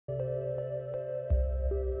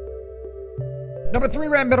Number 3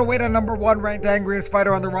 ranked middleweight and number 1 ranked angriest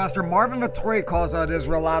fighter on the roster, Marvin Vettori calls out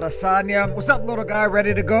Israel Adesanya. What's up, little guy?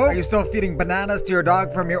 Ready to go? Are you still feeding bananas to your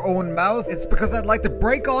dog from your own mouth? It's because I'd like to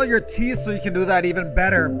break all your teeth so you can do that even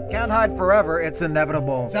better. Can't hide forever. It's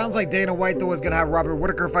inevitable. Sounds like Dana White, though, is going to have Robert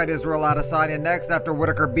Whittaker fight Israel Adesanya next after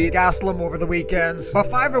Whittaker beat Gastelum over the weekends. But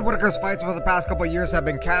 5 of Whittaker's fights over the past couple years have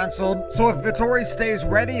been cancelled. So if Vettori stays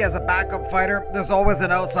ready as a backup fighter, there's always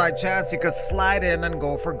an outside chance he could slide in and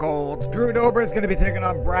go for gold. Drew Dober is going to be taking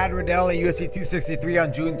on Brad Riddell at UFC 263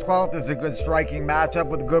 on June 12th. This is a good striking matchup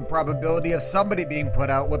with a good probability of somebody being put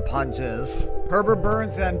out with punches. Herbert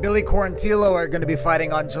Burns and Billy Quarantillo are going to be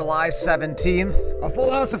fighting on July 17th. A full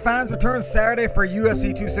house of fans returns Saturday for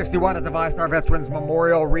UFC 261 at the VyStar Veterans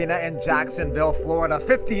Memorial Arena in Jacksonville, Florida.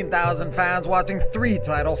 15,000 fans watching 3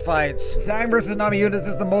 title fights. Zhang versus Namajunas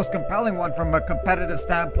is the most compelling one from a competitive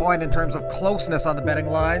standpoint in terms of closeness on the betting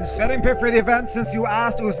lines. Betting pick for the event, since you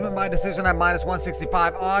asked, Usman by decision at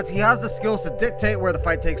 -165 odds. He has the skills to dictate where the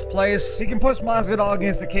fight takes place. He can push Masvidal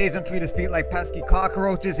against the cage and treat his feet like pesky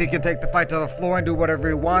cockroaches. He can take the fight to the floor and do whatever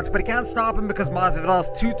he wants, but he can't stop him because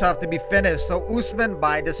Masvidal's too tough to be finished. So Usman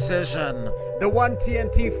by decision. The 1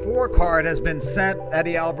 TNT 4 card has been set.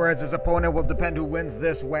 Eddie Alvarez's opponent will depend who wins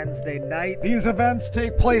this Wednesday night. These events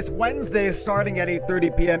take place Wednesday starting at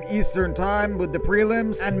 8:30 p.m. Eastern Time with the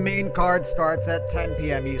prelims, and main card starts at 10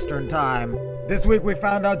 p.m. Eastern Time. This week we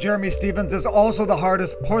found out Jeremy Stephens is also the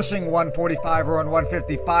hardest pushing 145er and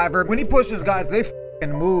 155er. When he pushes guys, they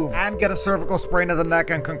and move and get a cervical sprain of the neck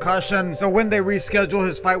and concussion. So when they reschedule,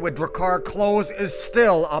 his fight with Drakkar Klose is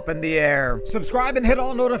still up in the air. Subscribe and hit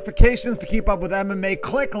all notifications to keep up with MMA.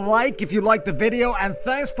 Click like if you like the video, and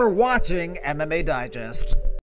thanks for watching MMA Digest.